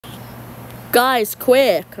Guys,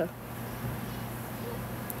 quick.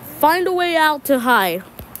 Find a way out to hide.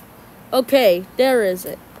 Okay, there is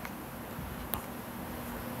it.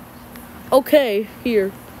 Okay,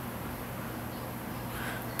 here.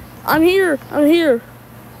 I'm here.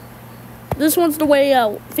 This one's the way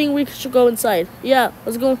out. Think we should go inside. Yeah,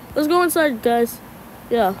 let's go inside, guys.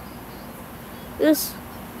 Yeah. This.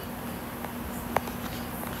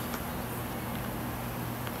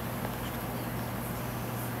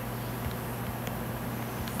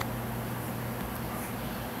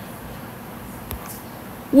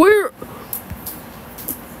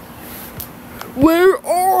 Where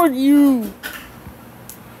are you?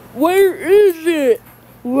 Where is it?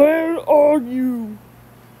 Where are you?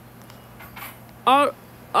 I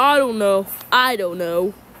don't know. I don't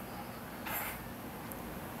know.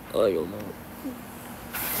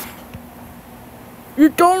 You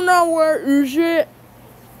don't know where is it?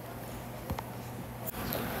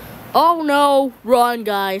 Oh no, run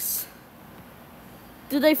guys.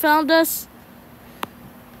 Did they found us?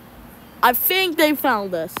 I think they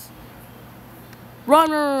found us.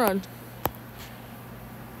 Run.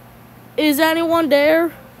 Is anyone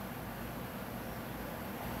there?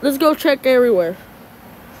 Let's go check everywhere.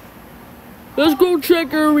 Let's go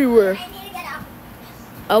check everywhere.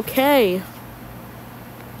 Okay.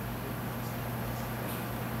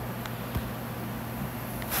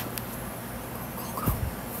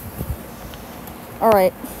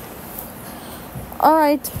 Alright.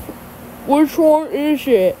 Which one is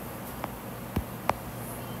it?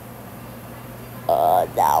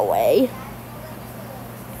 That way.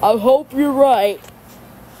 I hope you're right.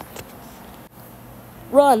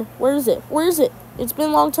 Run. Where is it? It's been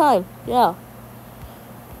a long time. Yeah.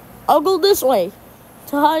 I'll go this way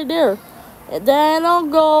to hide there. And then I'll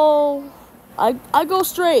go... I go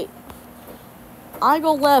straight. I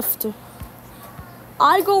go left.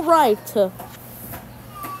 I go right.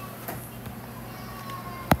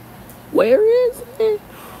 Where is it?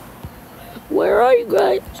 Where are you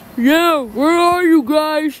guys? Yeah, where are you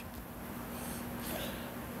guys?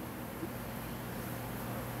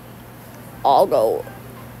 I'll go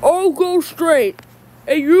straight.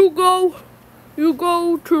 And you go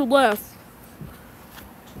to left.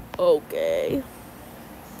 Okay.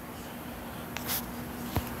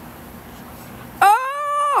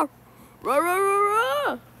 Ah!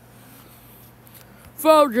 Rah!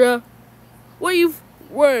 Found ya. Wait,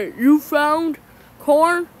 you found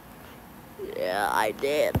corn? Yeah, I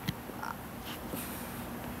did.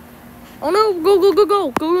 Oh no,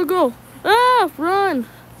 go. Ah, run.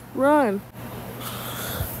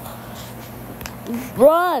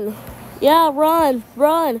 Yeah, run.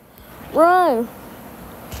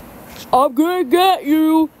 I'm gonna get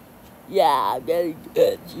you. Yeah, I'm gonna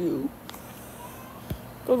get you.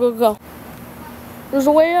 Go. There's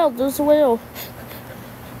a way out.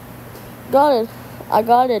 Got it. I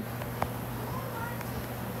got it.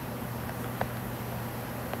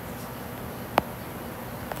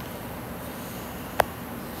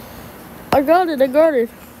 I got it.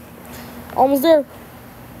 Almost there.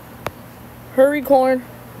 Hurry, corn.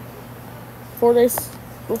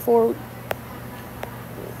 Before.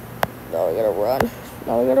 Now we gotta run.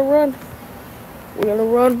 We gotta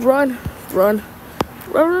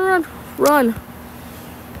run.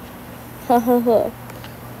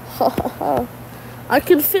 Ha. I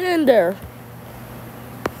can fit in there.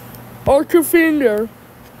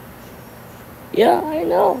 Yeah, I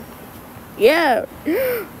know. Yeah,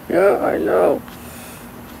 I know.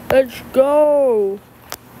 Let's go.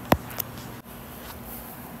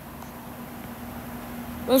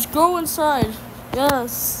 Let's go inside.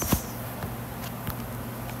 Yes.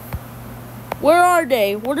 Where are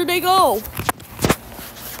they? Where did they go?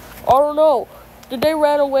 I don't know. Did they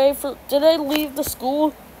run away? Did they leave the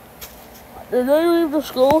school?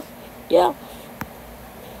 Yeah.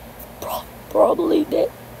 Probably they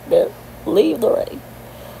leave already.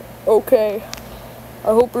 Okay. I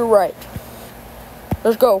hope you're right.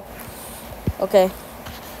 Let's go. Okay.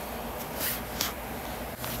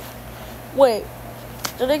 Wait.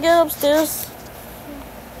 Did I get upstairs?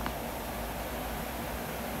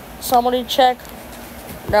 Somebody check.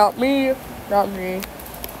 Not me.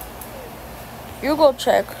 You go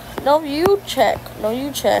check. No, you check.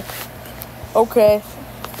 Okay.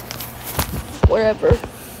 Whatever.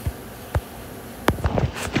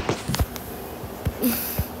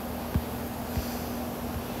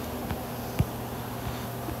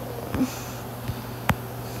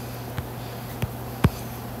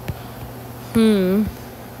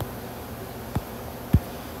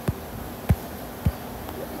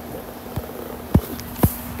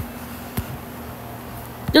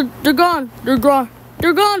 They're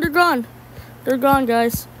gone. They're gone,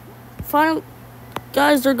 guys. Final,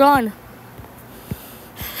 guys, they're gone.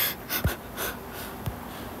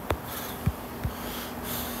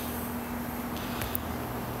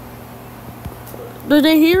 Are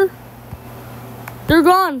they here? They're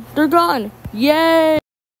gone. They're gone. Yay!